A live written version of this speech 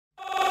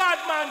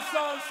Hello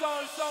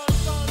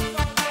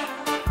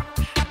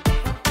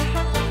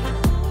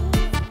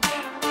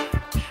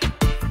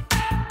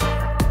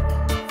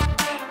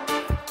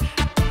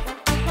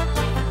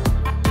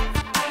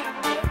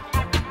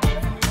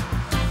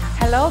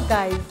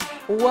guys,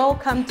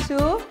 welcome to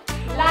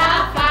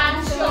La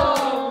Fan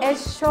Show, a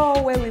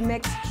show where we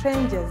make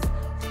strangers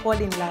fall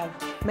in love.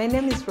 My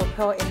name is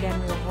Raquel and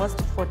I'm your host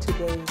for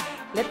today.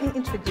 Let me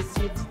introduce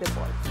you to the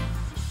boys.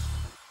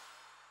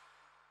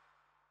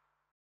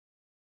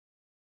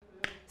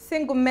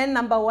 Single man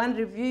number one,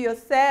 review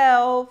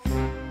yourself.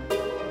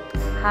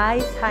 Hi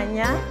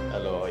Tanya.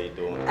 Hello, how are you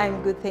doing?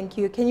 I'm good, thank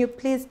you. Can you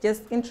please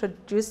just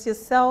introduce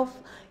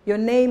yourself, your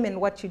name and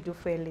what you do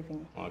for a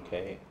living?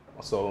 Okay,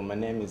 so my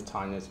name is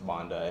Tanya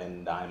Banda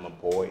and I'm a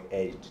boy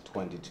aged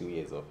 22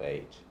 years of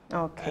age.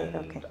 Okay, and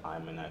okay.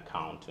 I'm an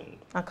accountant.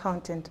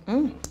 Accountant,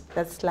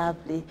 that's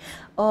lovely.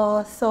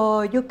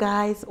 So you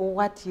guys,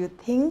 what do you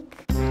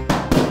think?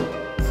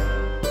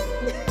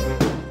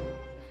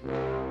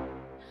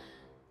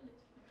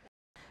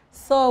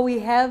 So we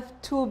have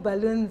 2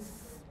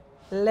 balloons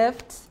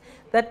left.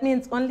 That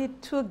means only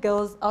 2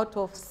 girls out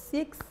of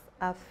 6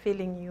 are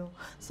feeling you.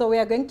 So we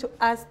are going to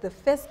ask the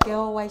first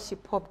girl why she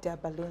popped her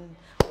balloon.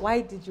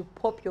 Why did you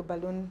pop your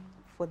balloon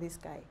for this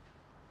guy?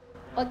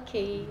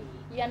 Okay,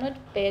 you are not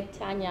bad,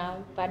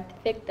 Tanya, but the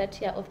fact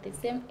that you are of the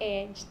same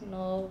age,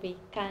 no, we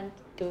can't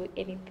do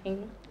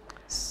anything.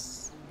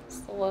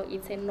 So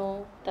it's a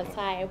no. That's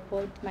why I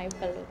bought my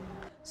balloon.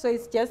 So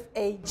it's just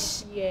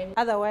age. Yeah.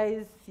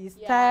 Otherwise, his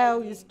style,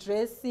 his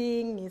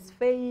dressing, his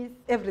face,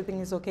 everything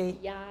is okay.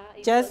 Yeah.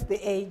 Just the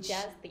age.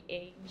 Just the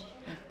age.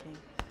 Okay.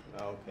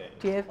 Okay.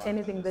 Do you have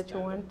anything that you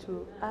want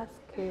to ask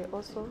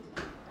also?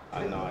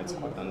 I know, it's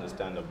quite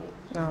understandable.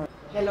 No.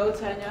 Hello,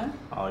 Tanya.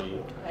 How are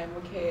you? I'm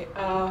okay.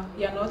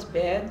 You're not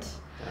bad,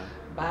 Yeah.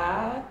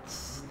 but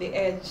the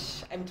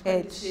age, I'm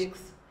 26.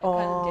 I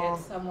can't get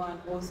someone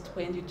who's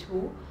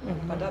 22,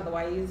 but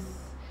otherwise,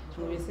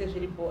 I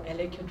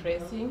like your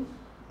dressing.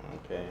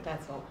 Okay.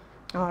 That's all.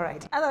 All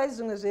right. Otherwise,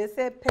 you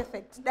say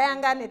perfect.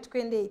 Diangane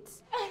 28.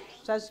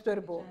 Such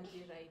terrible.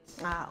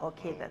 Ah,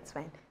 okay, that's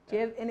fine. Do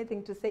you have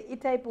anything to say?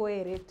 It type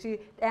way to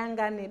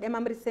Diangane, they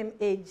remember the same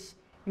age,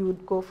 you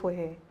would go for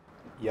her.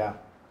 Yeah.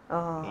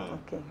 Oh,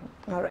 okay.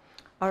 All right.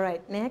 All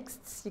right.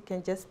 Next, you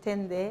can just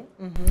stand there.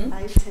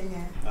 Hi,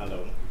 Tanya.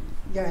 Hello.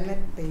 You are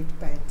not bad,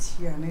 but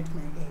you are not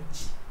my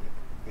age.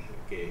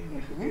 Okay.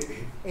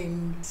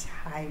 And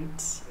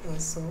height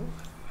also.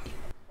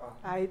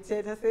 I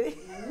said, I say.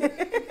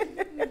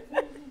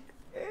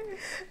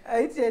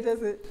 I said, I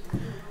say.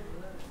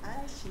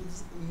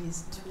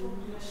 He's too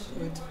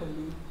short for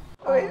me.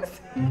 Oh,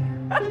 yes.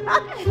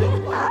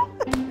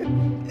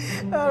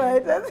 All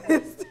right, that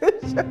is too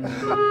short.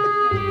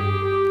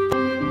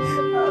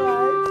 All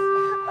right.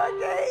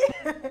 Okay.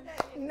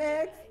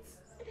 Next,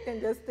 you can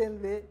just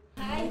stand there.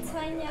 Hi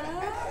Tanya,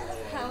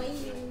 how are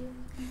you?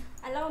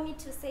 Allow me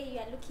to say you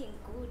are looking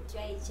good, you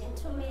are a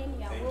gentleman,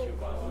 you are well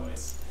groomed.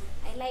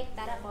 I like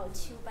that about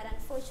you, but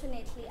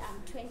unfortunately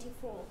I'm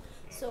 24,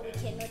 so we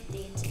cannot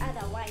date.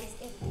 Otherwise,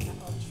 everything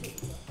about you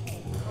is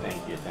okay.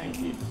 Thank you, thank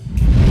you.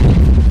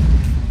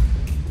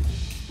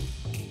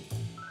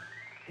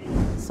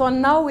 So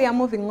now we are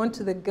moving on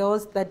to the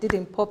girls that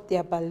didn't pop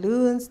their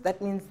balloons.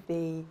 That means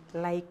they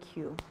like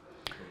you.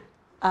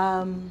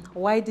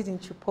 Why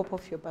didn't you pop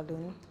off your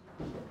balloon?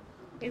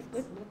 It's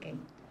good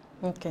looking.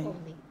 Okay.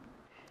 Only.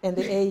 And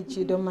the age,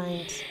 you don't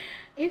mind?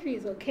 If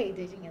he's okay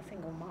dating a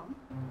single mom,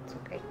 it's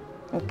okay.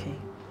 Okay.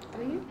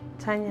 Are you?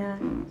 Tanya,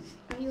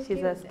 Are you she's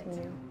okay with asking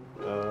that? you.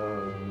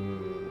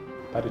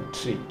 But a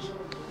trick.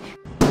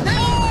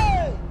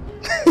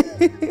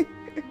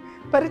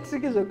 But it's a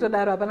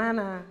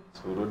banana.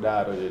 It's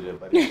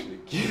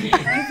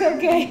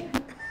okay.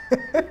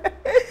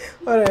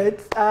 All right.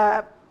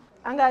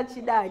 Anga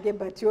chidage,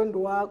 but you don't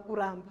want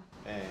kuramba.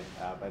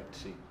 But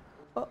trick.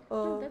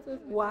 Uh-oh.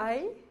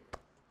 Why?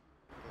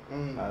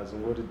 It's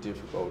very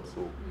difficult,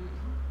 so.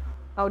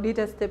 I'll do it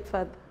a step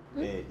further.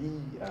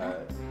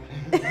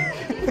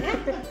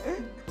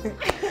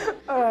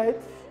 All right.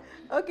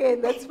 Okay,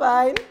 that's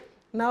fine.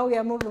 Now we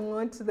are moving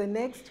on to the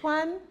next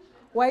one.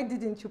 Why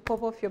didn't you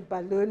pop off your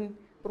balloon?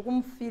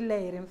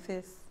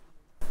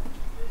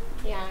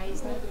 Yeah,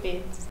 it's not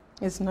bad.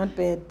 It's not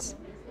bad.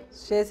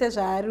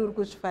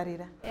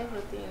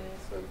 Everything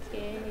is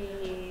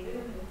okay.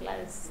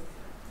 Plus,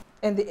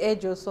 And the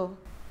age also.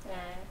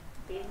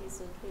 the age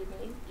is okay. The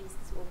age is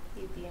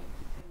okay. Then.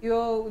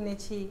 You're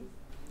Unechi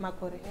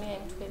Makore. Me,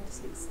 I'm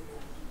 26.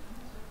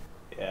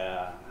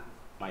 Yeah,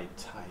 my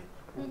type.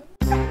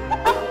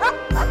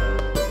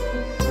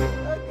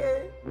 Okay.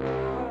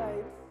 All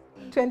right.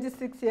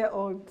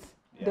 26-year-old.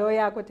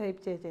 Yeah. Type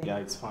JJ. Yeah,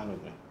 it's fine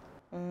with me.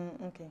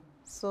 Okay.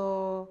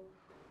 So,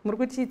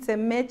 Murkuchi, it's a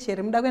match.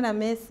 Mudagana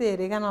mese,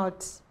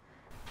 reganot.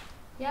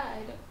 Yeah, I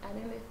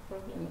don't have a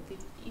problem with it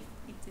if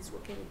it is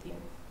okay with you.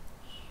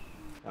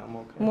 I'm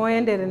okay.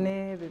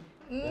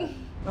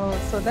 Oh,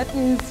 so that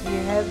means we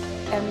have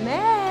a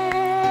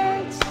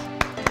match.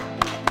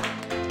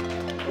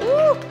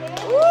 Woo!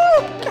 Woo!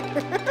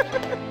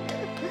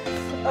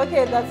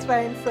 Okay, that's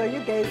fine. So you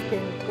guys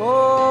can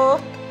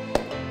go.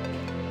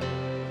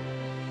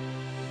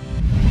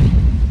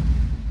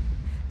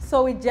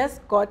 So we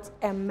just got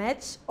a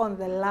match on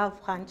the Love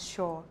Hunt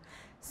show.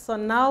 So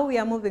now we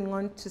are moving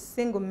on to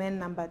single man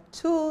number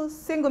 2.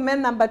 Single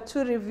man number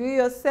 2, review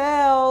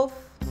yourself.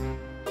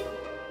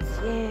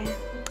 Yeah.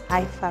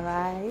 Hi,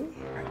 Farai.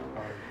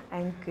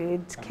 I'm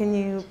good. Can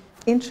you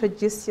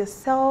introduce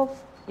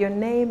yourself, your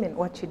name, and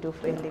what you do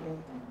for a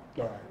living?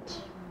 All right.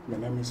 My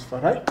name is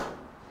Farai.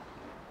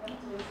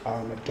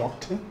 I'm a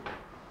doctor.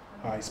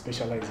 I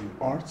specialize in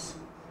arts,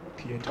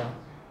 theater,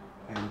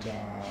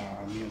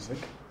 and music.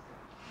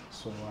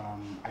 So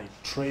I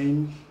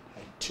train,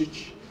 I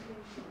teach,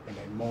 and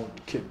I mold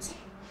kids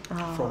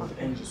from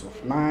the ages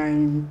of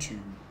 9 to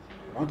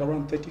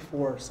around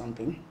 34 or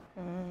something.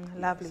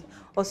 Lovely.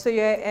 Also,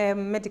 you're a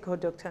medical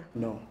doctor?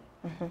 No.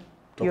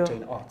 Doctor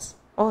in arts.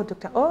 Oh,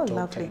 doctor. Oh, Doctor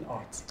lovely. in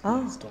arts.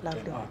 Oh, Yes, doctor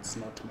lovely. in arts,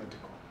 not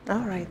medical.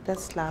 All right,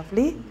 that's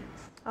lovely.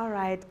 All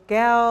right,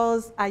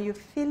 girls, are you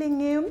feeling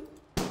him?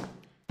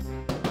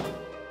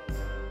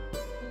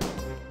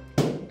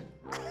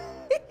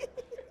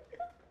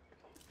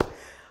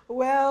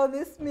 Well,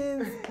 this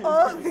means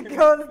all the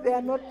girls, they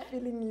are not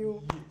feeling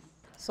you.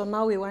 So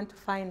now we want to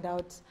find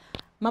out.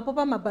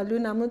 Mapopa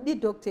maballoon, I'm not the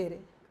doctor.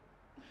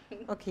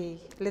 Okay,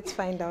 let's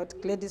find out.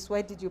 Gladys,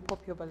 why did you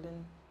pop your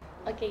balloon?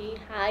 Okay,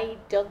 hi,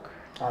 Doc.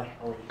 Hi,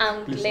 how are you?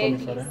 I'm Please call me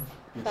Gladys.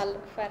 Farai.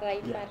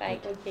 Farai, Yeah,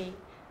 Farai, good. okay.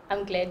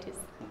 I'm Gladys.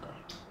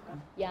 Okay.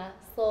 Yeah,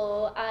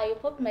 so I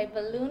popped my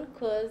balloon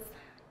because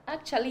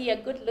actually you're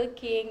good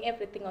looking,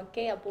 everything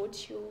okay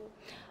about you.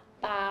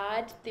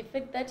 But the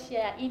fact that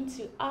you're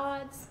into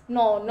arts,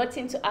 no, not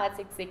into arts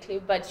exactly,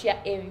 but you're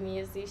a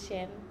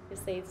musician, you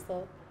say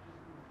so.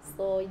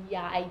 So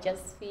yeah, I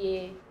just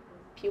fear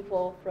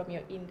people from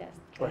your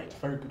industry. Right,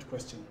 very good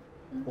question.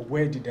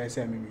 Where did I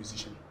say I'm a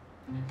musician?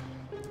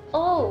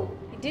 Oh,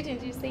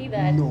 didn't you say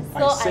that? No,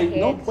 so I said,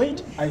 no, heard.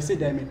 wait, I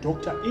said I'm a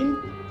doctor in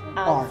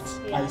arts.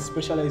 Yeah. I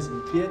specialize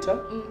in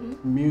theater,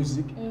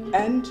 music,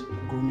 and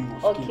grooming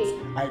of Okay. kids.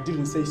 I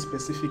didn't say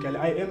specifically,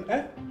 I am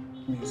a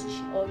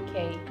musician.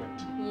 Okay.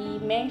 Good. You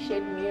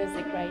mentioned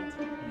music, right?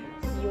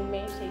 Yes. You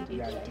mentioned it,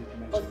 Yeah, I right? did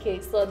mention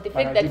Okay, so the But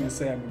fact I that didn't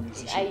say I'm a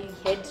musician. I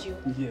heard you.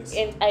 Yes.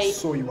 And I.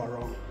 So you are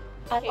wrong.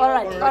 Okay, All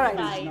right, okay, all right.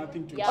 fine. There's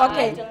nothing to Yeah, I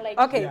Okay, don't like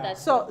okay. that.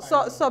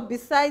 So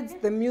besides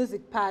the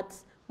music part,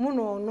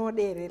 muno no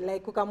dere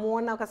like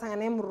ukamuona ukasangana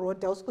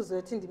nemroda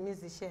usikuzoti ndi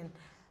musician.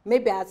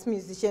 Maybe as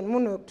musician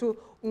muno to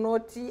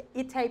noti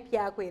type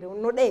yako ere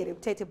unoda ere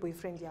kutaita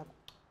boyfriend yako.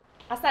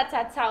 Asati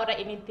ataura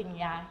anything,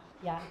 yeah,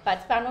 but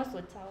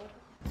panozotaura.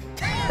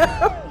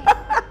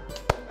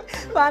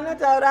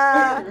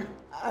 Panotaura.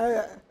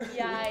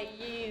 Yeah,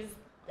 he is.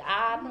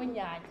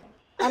 Anonyanya.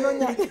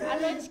 Anonya.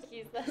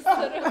 Anochikisa.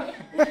 Sorry.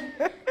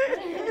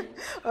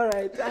 All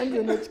right,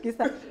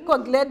 andinochikisa. Ko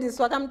Gladys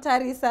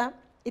wakamtarisa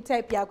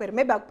type yako ere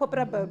maybe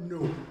akupopera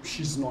No,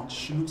 she's not.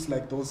 She looks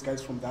like those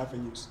guys from the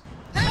avenues.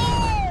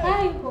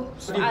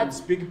 So They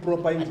speak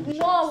proper English.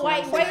 no,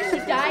 why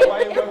should I?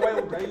 Why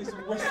would I waste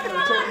my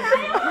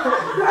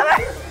time?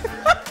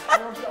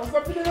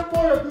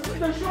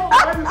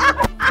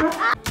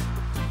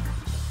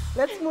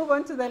 Let's move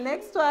on to the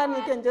next one.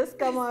 You can just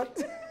come out.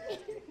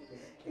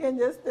 You can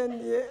just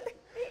stand here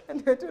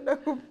and go to the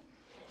hoop.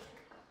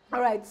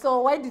 All right,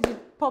 so why did you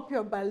pop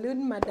your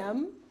balloon,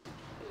 madam?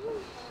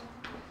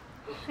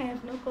 I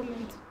have no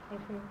comment, my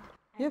friend.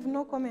 You have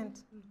no comment.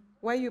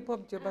 Why you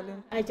popped your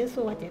balloon? I just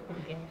saw what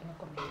happened. I have no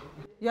comment.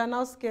 You are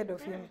now scared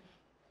of him.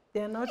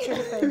 They are now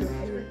terrified of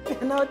you. They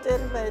are now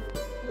terrified.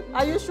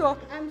 Are you sure?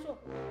 I'm sure.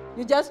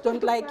 You just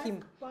don't like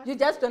him. You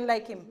just don't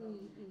like him.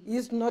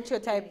 He's not your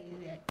type.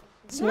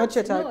 It's not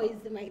your type. No,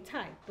 it's my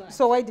type. But,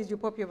 So why did you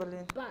pop your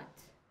balloon?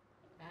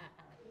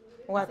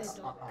 What?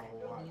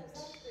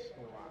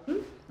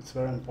 It's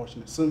very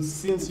unfortunate.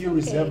 Since you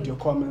reserved your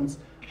comments,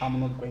 I'm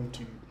not going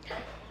to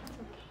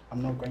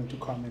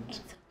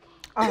comment.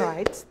 All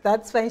right,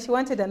 that's fine. She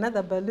wanted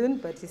another balloon,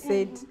 but he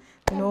said,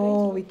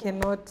 no, we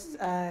cannot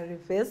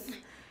reverse.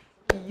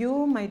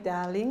 You, my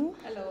darling.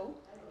 Hello,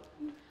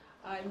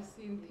 I'm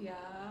Cynthia.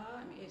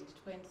 I'm aged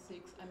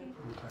 26.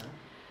 Okay.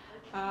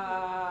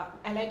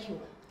 I like you.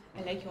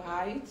 I like your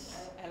height.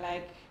 I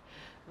like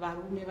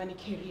varume vane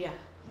career.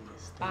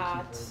 Yes, thank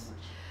But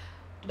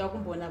you toda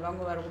kumbona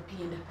vamwe vari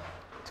kupinda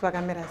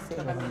Twakamira sei.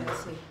 vakamira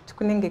sei.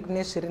 Kunenge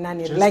kune zviri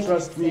nani. very much. Just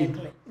trust me.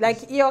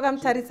 Like iye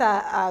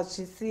wakamutarisa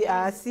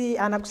asi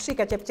ana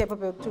kusvika chaipo chaipo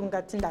pekuti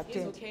ungati It's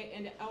ndakutendi. okay,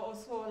 and I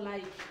also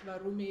like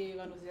varume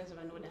vanoziva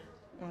zvavanoda.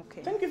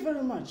 Okay. Thank you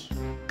very much.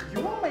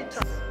 You are my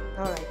type.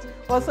 All right.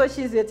 Also,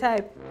 she's your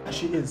type.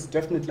 She is.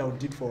 Definitely I would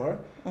do it for her.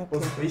 Okay.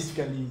 Because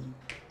basically,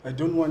 I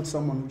don't want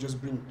someone who just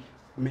bring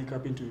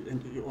makeup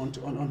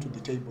onto the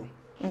table.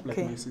 Okay. Like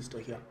my sister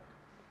here.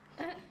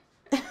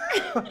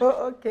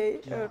 Okay.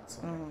 Yeah,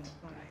 All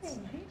right.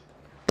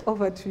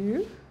 Over to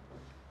you.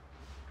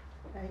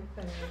 Hi,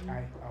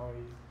 Hi, how are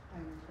you?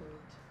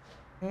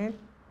 I'm good.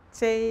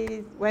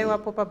 Say, why wa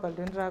popa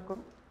balloon rako?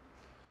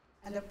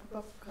 And I pop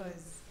up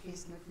because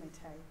he's not my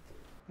type.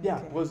 Yeah,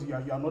 Okay. because you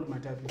are not my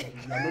type either.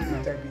 You are not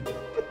my type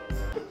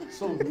either.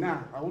 So nah,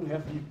 I wouldn't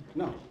have you.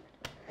 No.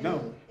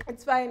 No.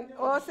 It's fine.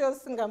 Also,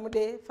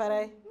 Singamude,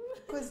 Farai.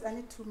 Because I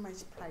need too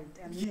much pride.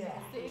 And Yeah.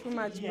 Too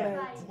much Yeah.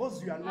 pride.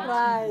 Because you are not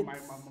Right.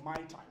 even my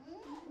type.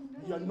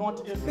 You are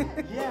not even.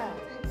 Yeah.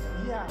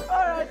 Yeah.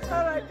 All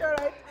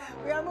right.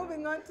 We are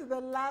moving on to the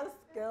last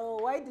girl.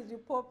 Why did you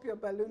pop your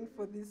balloon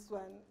for this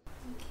one?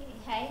 Okay,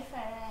 hi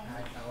Farai.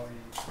 Hi, how are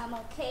you? I'm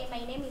okay.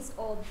 My name is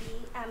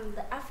Obi. I'm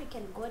the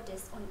African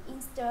goddess on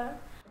Insta.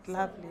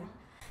 Lovely.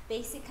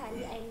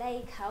 Basically, I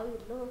like how you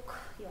look,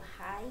 your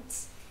height.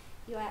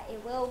 You are a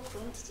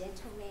well-groomed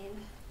gentleman.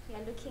 You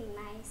are looking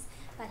nice.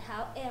 But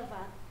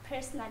however,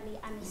 personally,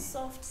 I'm a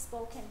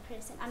soft-spoken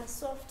person. I'm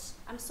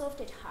soft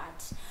at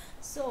heart.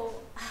 So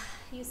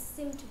you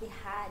seem to be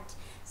hard.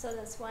 So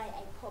that's why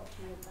I popped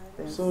my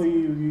balloon. So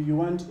you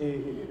want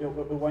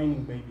a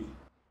whining baby?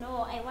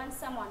 No, I want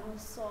someone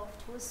who's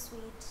soft, who's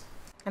sweet.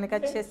 And I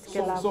got chest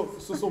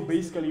So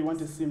basically you want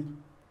a simp?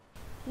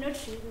 Not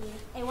really.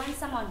 I want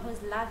someone who's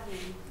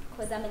loving,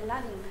 because I'm a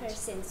loving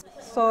person.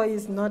 So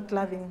he's not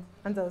loving,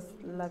 and I was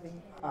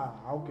loving.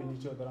 How can you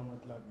tell that I'm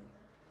not loving?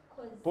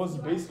 Because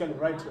basically,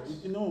 right,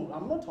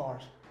 I'm not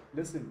harsh.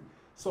 Listen,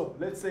 so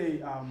let's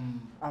say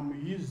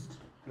I'm used,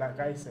 like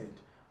I said,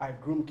 I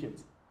groom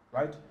kids,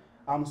 right?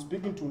 I'm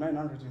speaking to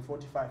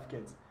 945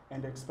 kids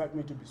and they expect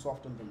me to be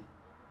soft on them.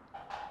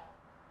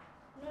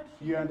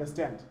 You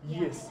understand?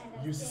 Yeah, Yes, I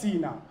understand. you see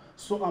now.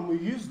 So I'm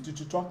used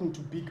to talking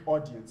to big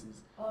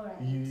audiences. All right.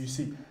 You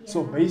see. Yeah,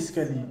 So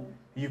basically,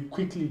 you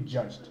quickly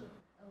judged.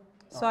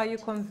 So are you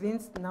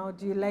convinced now?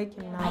 Do you like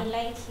him I now?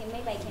 like him.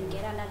 Maybe I can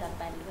get another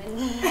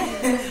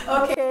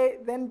balloon. Okay,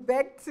 then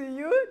back to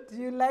you. Do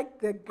you like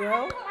the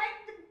girl?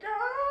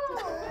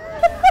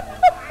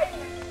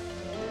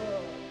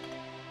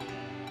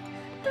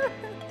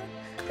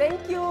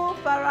 Thank you,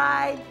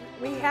 Farai.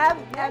 We have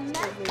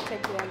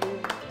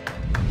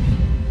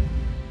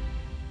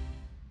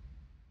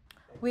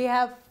We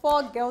have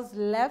 4 girls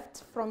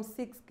left from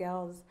 6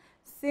 girls.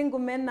 Single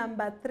man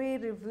number 3,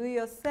 review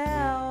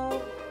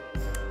yourself.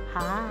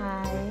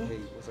 Hi. Hey,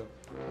 what's up?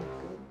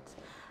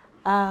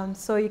 Good.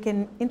 So you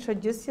can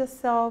introduce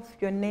yourself,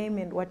 your name,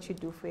 and what you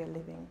do for your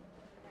living.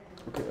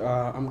 Okay,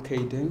 I'm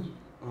Kaden.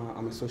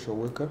 I'm a social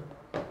worker.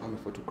 I'm a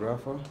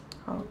photographer.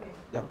 Okay.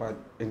 Yeah,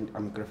 and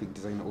I'm a graphic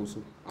designer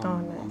also. Nice.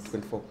 I'm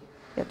 24.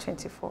 You're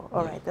 24.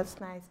 All right, that's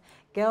nice.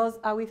 Girls,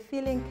 are we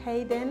feeling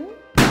Kaden?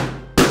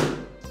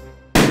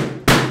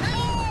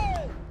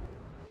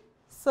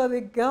 So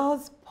the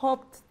girls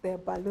popped their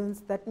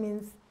balloons. That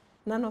means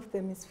none of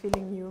them is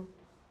feeling you.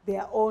 They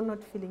are all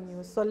not feeling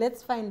you. So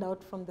let's find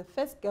out from the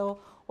first girl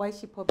why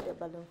she popped the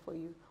balloon for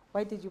you.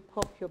 Why did you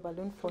pop your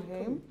balloon for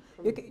him?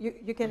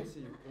 You can.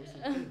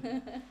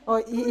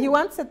 Oh, he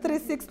wants a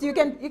 360. You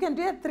can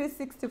do a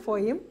 360 for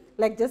him.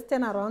 Like just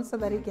turn around so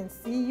that he can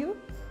see you.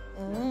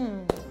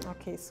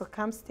 Okay, so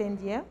come stand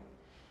here.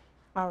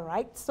 All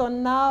right. So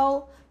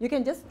now you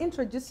can just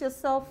introduce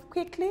yourself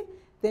quickly.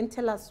 Then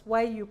tell us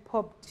why you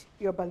popped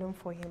your balloon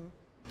for him.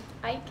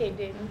 Hi,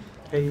 Kaden.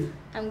 Hey.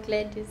 I'm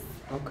Gladys.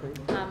 Okay.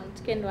 I'm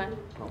Tukendwan.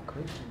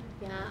 Okay.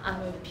 Yeah,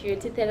 I'm a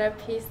beauty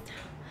therapist.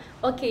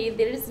 Okay,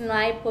 the reason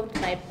why I popped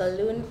my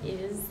balloon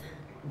is...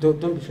 Don't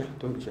be shy.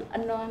 Don't be shy.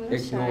 No, I'm not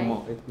It's shy.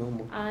 normal. It's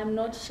normal. I'm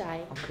not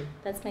shy. Okay.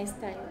 That's my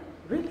style.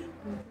 Really?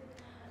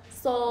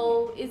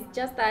 So it's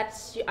just that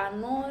you are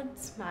not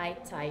my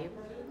type.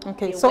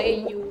 Okay, The so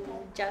way you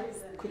just...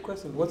 Quick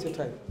question. What's your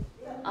type?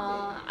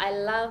 I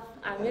love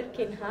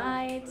American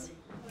height.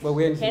 But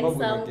we're in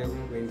Zimbabwe, Handsome. my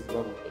girl. We're in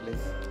Zimbabwe.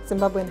 Let's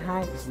Zimbabwean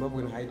height.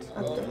 Zimbabwean height.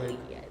 Okay.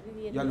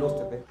 You're lost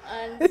there.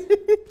 And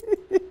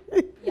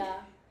yeah,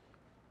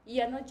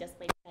 you're not just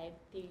my type.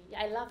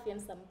 I love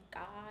handsome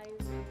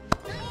guys.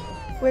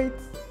 Wait,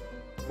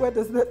 what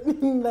does that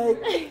mean? Like,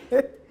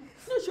 No,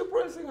 she's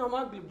probably saying I'm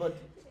ugly, but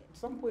at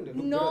some point they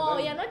look No, better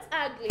than you're not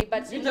ugly,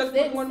 but You just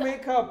put on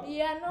makeup.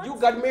 You're not. You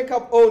got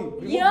makeup on.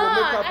 Remove your Yeah,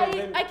 makeup and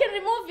then... I can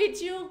remove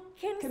it. You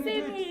can Can you say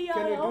do it? me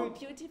Can you do how it?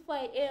 beautiful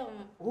I am.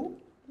 Who?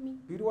 Me.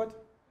 Beauty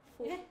what?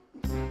 Yeah.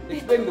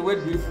 Explain the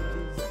word beautiful,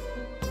 please.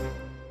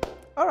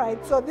 all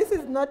right, so this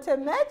is not a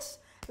match.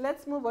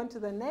 Let's move on to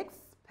the next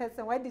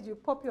person. Why did you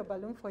pop your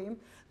balloon for him?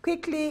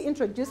 Quickly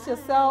introduce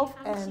yourself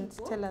I'm and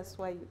Chipo. tell us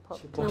why you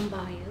popped.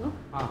 Nambayo.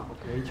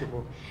 Okay,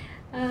 Chipo.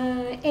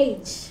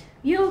 Age.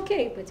 You're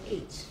okay, but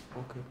age.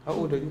 Okay. How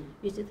old are you?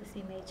 You're the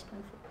same age.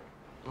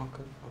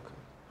 Okay.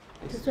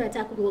 Just try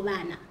to go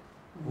lana.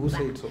 Who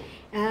said so?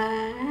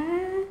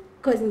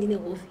 Because in the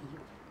whole field.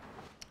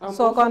 I'm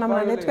So, also Kona Mane,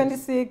 violent.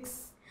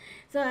 26.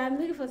 So I'm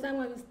looking for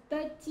someone who's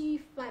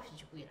 35.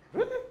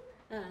 Really?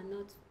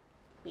 Not,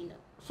 you know.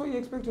 So you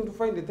expect him to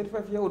find a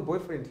 35-year-old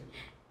boyfriend?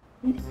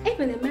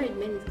 Even a married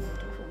man is going to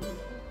do for me.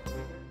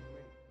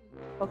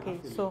 Okay,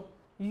 so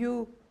do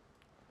you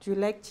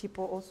like Chipo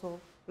also?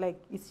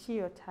 Like, is she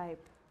your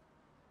type?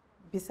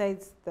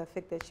 Besides the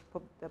fact that she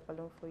popped the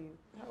balloon for you.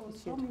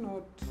 Is she your type? I'm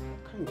not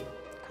kind of.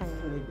 Kind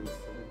of. Maybe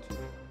 17.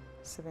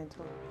 7 to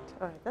 8.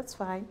 All right, that's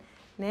fine.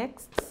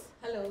 Next.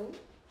 Hello,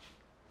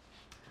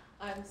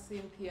 I'm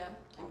Cynthia.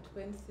 I'm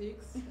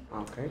 26.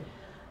 Okay.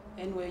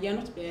 And you're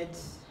not bad,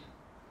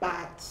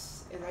 but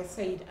as I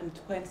said, I'm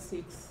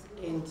 26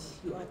 and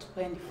you are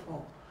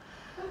 24.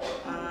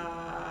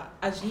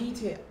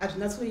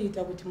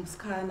 Azvinatsoita kuti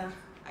musikana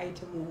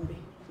aite muumbe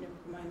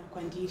nemukomana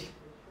kwandiri,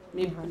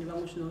 maybe kune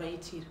vamwe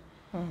zvinovaitira.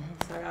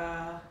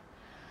 Saka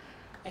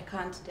I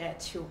can't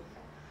date you.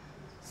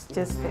 It's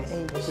just the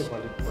age. That's a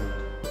valid point.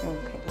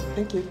 Okay.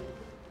 Thank you.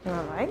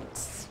 All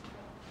right.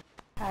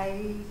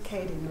 Hi,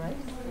 Kaden, right?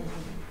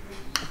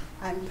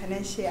 I'm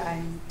Panesha,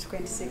 I'm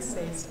 26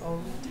 years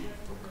old.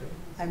 Okay.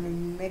 I'm a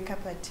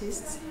makeup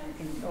artist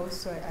and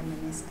also I'm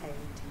an SID.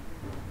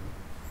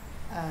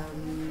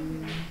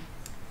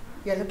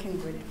 You're looking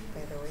good,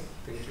 by the way.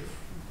 Thank you.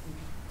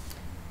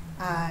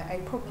 I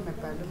popped my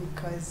balloon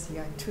because you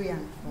are too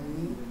young for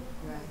me.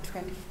 You are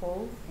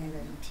 24 and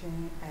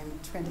I'm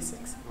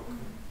 26. Okay.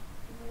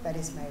 That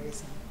is my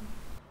reason.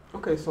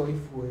 Okay, so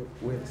if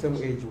we're the same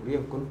age, would you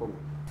have gone for me?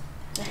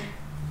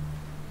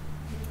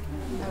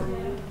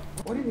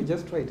 Why don't we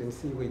just try it and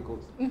see where it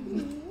goes?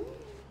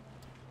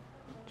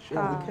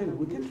 Sure,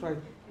 we can try.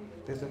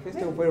 There's a first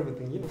time for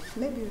everything, you know.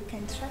 Maybe we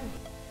can try.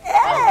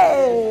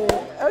 Hey!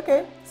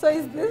 Okay, so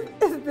is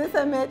this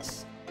a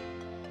match?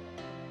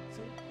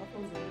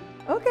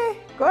 Okay,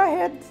 go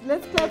ahead.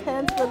 Let's clap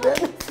hands for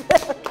them.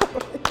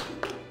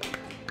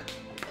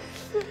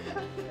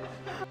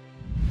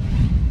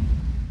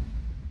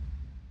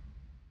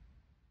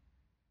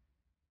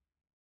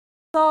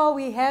 So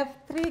we have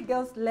 3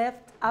 girls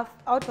left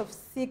out of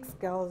 6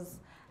 girls.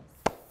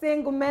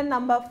 Single man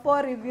number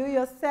 4, review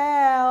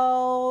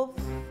yourself.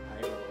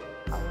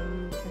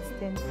 You can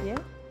stand here.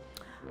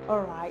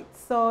 All right,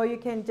 so you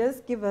can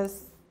just give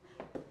us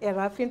a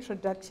rough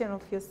introduction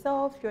of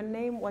yourself, your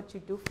name, what you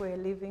do for a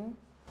living,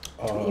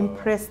 to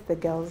impress the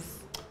girls.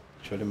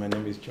 Actually, my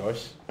name is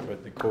Josh,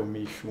 but they call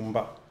me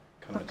Shumba.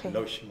 Okay.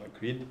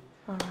 Creed.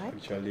 All right.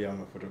 Actually,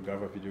 I'm a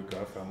photographer,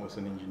 videographer. I'm also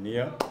an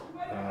engineer.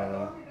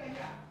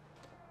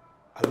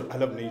 I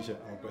love nature.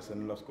 I'm a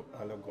person who loves.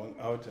 I love going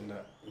out and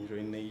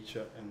enjoying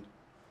nature, and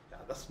yeah,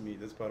 that's me.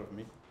 That's part of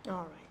me.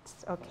 All right.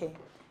 Okay,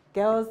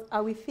 girls,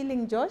 are we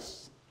feeling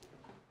Josh?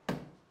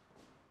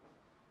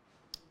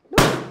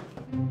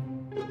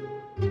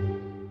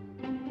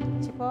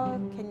 Chipo,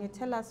 can you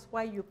tell us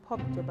why you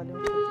popped your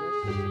balloon for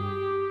Josh?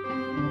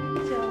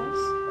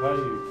 Josh. How are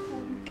you?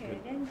 Okay,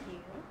 thank you.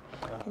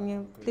 Can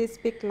you please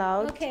speak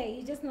loud? Okay,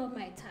 you just not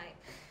my type.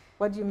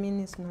 What do you mean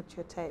is not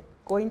your type?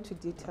 Go into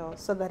detail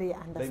so that he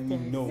understands. Let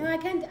me know. No, I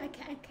can't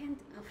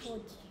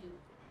afford you.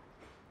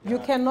 You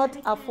cannot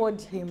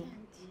afford him.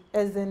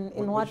 As in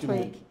what you way?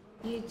 mean?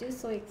 You're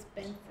just so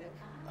expensive.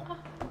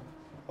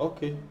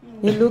 Okay.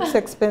 He looks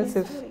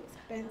expensive. So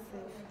expensive.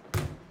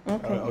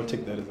 Okay. I'll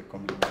take that as a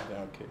compliment.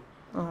 Yeah, okay.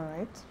 All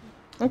right.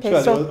 Okay,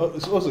 Sure, so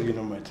it's also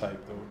my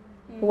type though.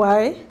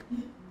 why?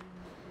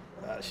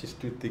 She's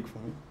too thick for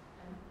me.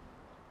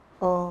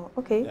 Oh,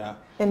 okay. Yeah.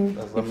 And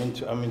I'm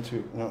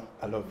into.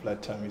 I love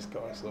flat tummy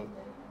girls. So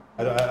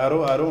I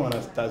don't want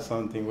to start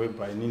something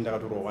whereby Ninda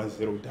to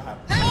 1-0 down.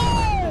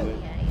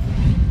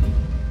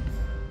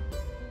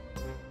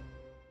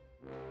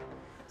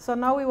 So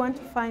now we want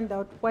to find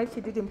out why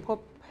she didn't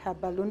pop her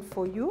balloon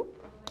for you.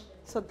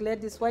 So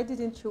Gladys, why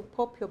didn't you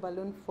pop your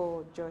balloon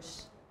for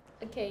Josh?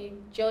 Okay,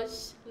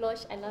 Josh,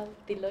 Losh, I love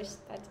the Losh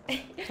that.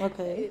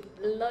 Okay.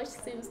 Losh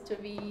seems to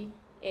be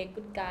a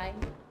good guy,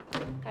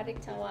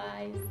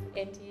 character-wise,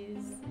 and he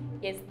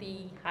has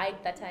the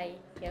height that I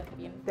have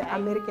been. The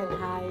American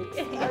height.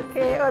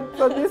 Okay,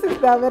 so this is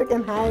the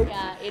American height.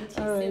 Yeah, and he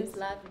seems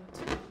loving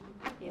too.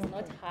 He's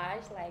not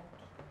harsh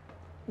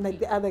like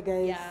the other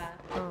guys. Yeah.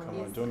 Oh. Come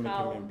on, don't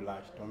make him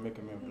blush. Don't make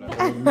him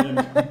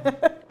blush.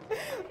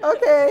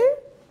 Okay.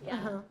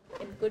 Yeah,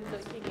 and good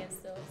looking and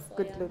so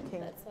Good yeah, looking.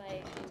 That's why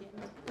I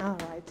didn't. All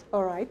right,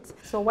 all right.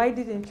 So why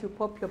didn't you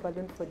pop your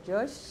balloon for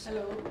Josh?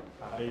 Hello.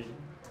 Hi.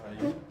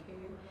 Okay.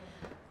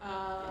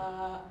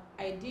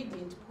 I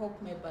didn't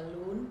pop my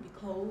balloon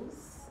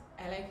because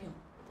I like him.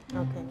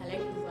 Okay. I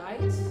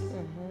like his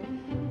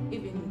height.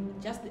 Even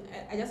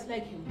I just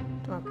like him.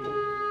 Okay.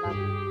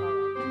 Lovely. All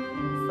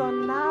right. So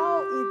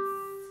now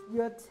it's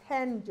your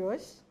turn,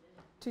 Josh,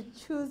 to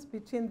choose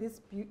between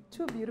these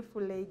two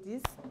beautiful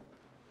ladies.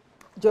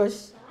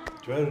 Josh.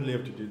 Do I really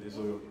have to do this,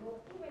 or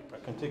I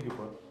can take you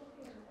for?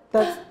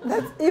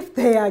 That's if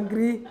they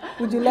agree.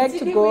 Would you like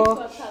to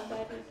go?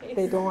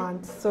 They don't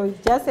want. So you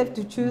just have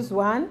to choose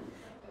one.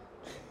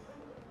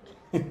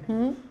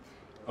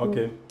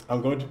 Okay,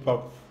 I'm going to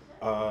pop.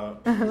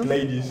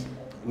 Ladies,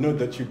 not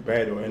that you're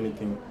bad or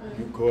anything.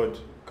 You good,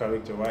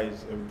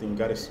 character-wise, everything. You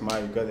got a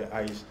smile, you got the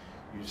eyes,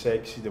 you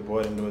sexy, the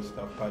body and all that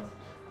stuff. But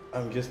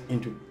I'm just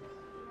into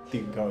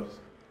thick girls.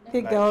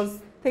 Thick girls.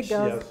 Thick She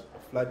girls. has a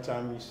flat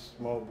tummy,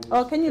 small boobs.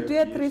 Oh, can you do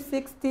a curvy.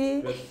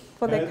 360 Yes.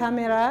 for the Yes.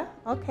 camera?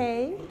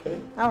 Okay. Okay.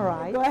 All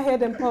right. Go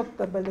ahead and pop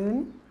the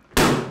balloon.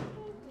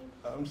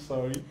 I'm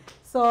sorry.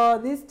 So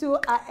these two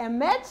are a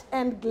match,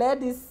 and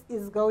Gladys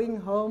is going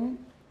home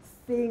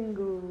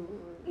single.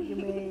 You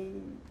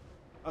may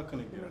How can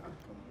I get a hug?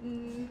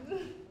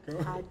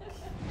 hug.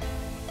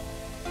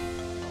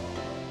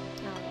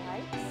 All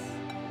right.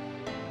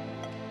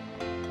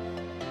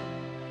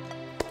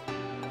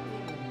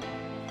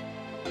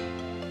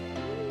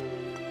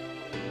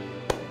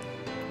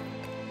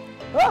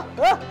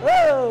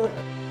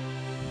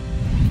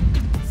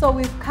 So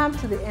we've come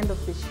to the end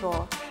of the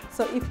show.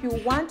 So if you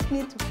want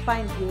me to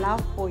find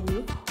love for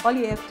you, all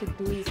you have to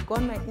do is go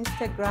on my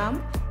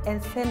Instagram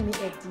and send me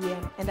a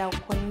DM, and I'll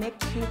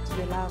connect you to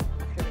the love